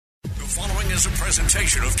following is a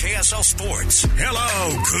presentation of KSL Sports.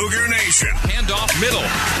 Hello, Cougar Nation. Handoff middle.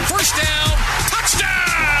 First down. Touchdown!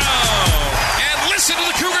 And listen to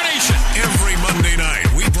the Cougar Nation. Every Monday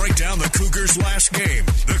night, we break down the Cougars' last game,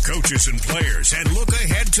 the coaches and players, and look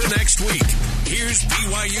ahead to next week. Here's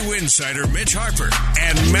BYU insider Mitch Harper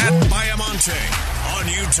and Matt Baiamonte on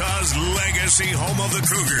Utah's legacy home of the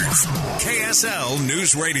Cougars, KSL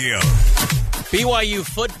News Radio. BYU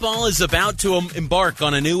football is about to embark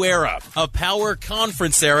on a new era, a power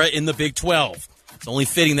conference era in the Big 12. It's only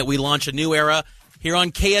fitting that we launch a new era here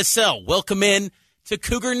on KSL. Welcome in to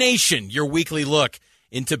Cougar Nation, your weekly look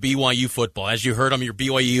into BYU football. As you heard, I'm your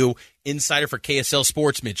BYU insider for KSL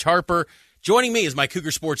Sports, Mitch Harper. Joining me is my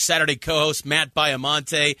Cougar Sports Saturday co-host, Matt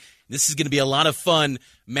Baiamonte. This is going to be a lot of fun.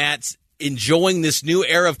 Matt's enjoying this new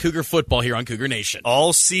era of Cougar football here on Cougar Nation.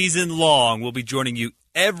 All season long, we'll be joining you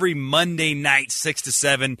every Monday night, 6 to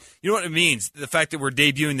 7. You know what it means? The fact that we're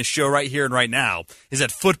debuting the show right here and right now is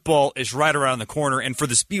that football is right around the corner. And for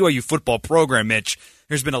this BYU football program, Mitch,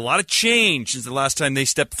 there's been a lot of change since the last time they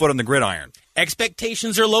stepped foot on the gridiron.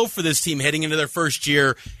 Expectations are low for this team heading into their first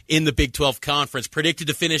year in the Big 12 Conference. Predicted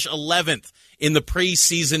to finish 11th in the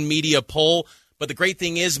preseason media poll. But the great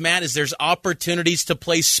thing is, Matt, is there's opportunities to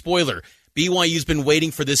play spoiler. BYU's been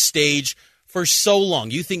waiting for this stage for so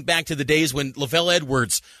long. You think back to the days when Lavelle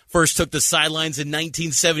Edwards first took the sidelines in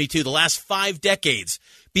 1972. The last 5 decades,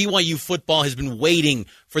 BYU football has been waiting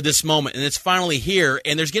for this moment, and it's finally here.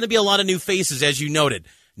 And there's going to be a lot of new faces, as you noted.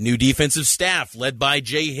 New defensive staff led by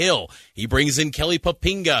Jay Hill. He brings in Kelly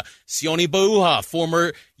Papinga, Sione Bauha,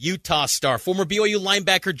 former Utah star, former BYU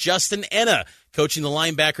linebacker Justin Enna, coaching the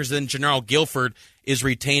linebackers. Then General Guilford is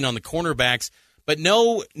retained on the cornerbacks. But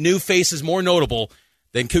no new faces more notable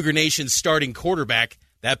than Cougar Nation's starting quarterback,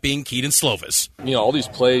 that being Kedon Slovis. You know, all these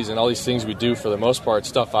plays and all these things we do, for the most part,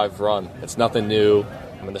 stuff I've run. It's nothing new.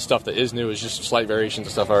 I mean, the stuff that is new is just slight variations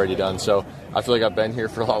of stuff I've already done. So I feel like I've been here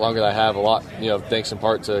for a lot longer than I have. A lot, thanks in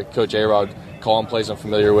part to Coach A-Rod, calling plays I'm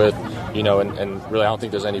familiar with, and really I don't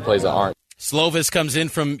think there's any plays that aren't. Slovis comes in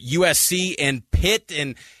from USC and Pitt,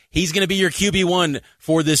 and he's going to be your QB1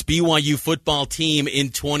 for this BYU football team in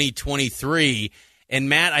 2023. And,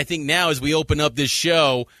 Matt, I think now as we open up this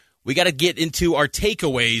show, we got to get into our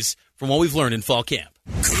takeaways from what we've learned in fall camp.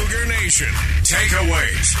 Cougar Nation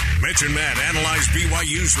takeaways. Mitch and Matt analyze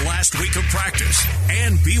BYU's last week of practice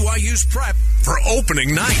and BYU's prep for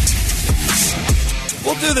opening night.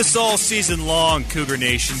 We'll do this all season long, Cougar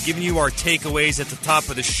Nation, giving you our takeaways at the top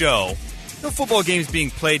of the show. No football games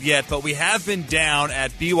being played yet, but we have been down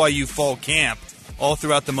at BYU fall camp all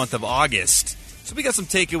throughout the month of August. So we got some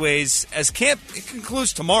takeaways as camp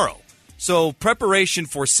concludes tomorrow. So preparation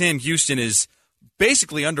for Sam Houston is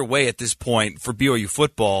basically underway at this point for BYU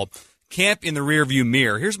football. Camp in the rearview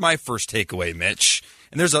mirror. Here's my first takeaway, Mitch.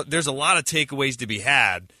 And there's a lot of takeaways to be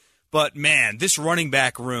had. But, man, this running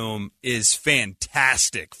back room is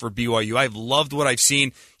fantastic for BYU. I've loved what I've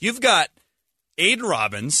seen. You've got Aiden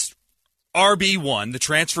Robbins, RB1, the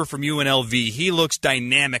transfer from UNLV. He looks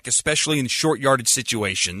dynamic, especially in short yardage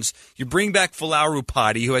situations. You bring back Falau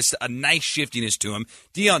Rupati, who has a nice shiftiness to him.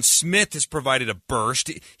 Deion Smith has provided a burst.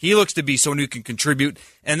 He looks to be someone who can contribute.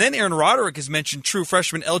 And then Aaron Roderick has mentioned true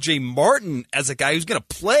freshman LJ Martin as a guy who's going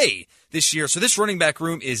to play this year. So this running back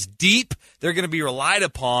room is deep. They're going to be relied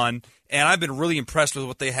upon. And I've been really impressed with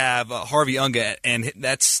what they have. Harvey Unga and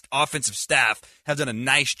that offensive staff have done a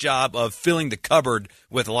nice job of filling the cupboard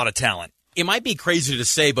with a lot of talent. It might be crazy to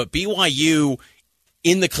say, but BYU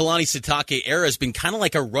in the Kalani Sitake era has been kind of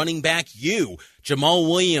like a running back U. Jamal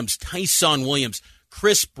Williams, Tyson Williams,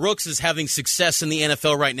 Chris Brooks is having success in the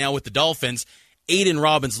NFL right now with the Dolphins. Aiden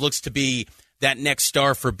Robbins looks to be that next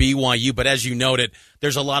star for BYU, but as you noted,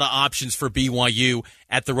 there's a lot of options for BYU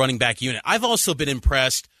at the running back unit. I've also been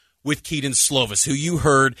impressed with Kedon Slovis, who you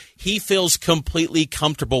heard, he feels completely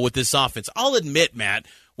comfortable with this offense. I'll admit, Matt,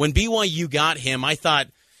 when BYU got him, I thought,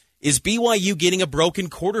 is BYU getting a broken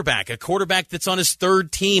quarterback, a quarterback that's on his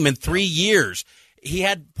third team in 3 years? He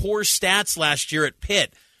had poor stats last year at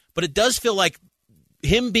Pitt, but it does feel like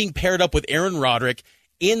him being paired up with Aaron Roderick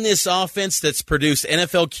in this offense that's produced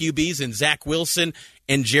NFL QBs in Zach Wilson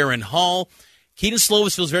and Jaron Hall. Kedon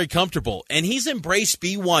Slovis feels very comfortable, and he's embraced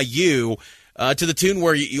BYU to the tune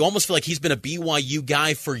where you almost feel like he's been a BYU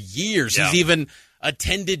guy for years. Yeah. He's even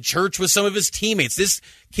attended church with some of his teammates. This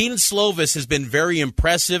Kedon Slovis has been very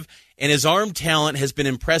impressive, and his arm talent has been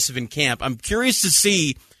impressive in camp. I'm curious to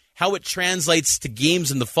see how it translates to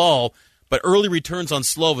games in the fall, but early returns on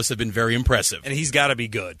Slovis have been very impressive. And he's got to be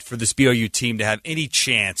good for this BYU team to have any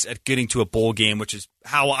chance at getting to a bowl game, which is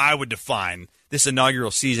how I would define this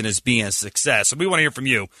inaugural season as being a success. So we want to hear from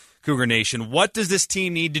you. Cougar Nation. What does this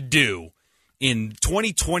team need to do in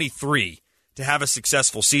 2023 to have a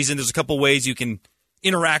successful season? There's a couple ways you can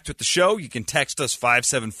interact with the show. You can text us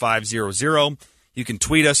 57500. You can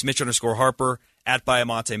tweet us, Mitch_Harper, at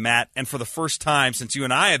Biamonte Matt. And for the first time since you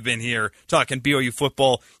and I have been here talking BYU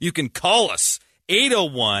football, you can call us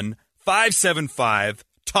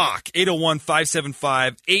 801-575-TALK,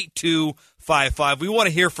 801-575-8255. We want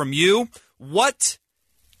to hear from you. What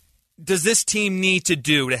does this team need to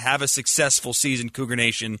do to have a successful season, Cougar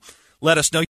Nation? Let us know.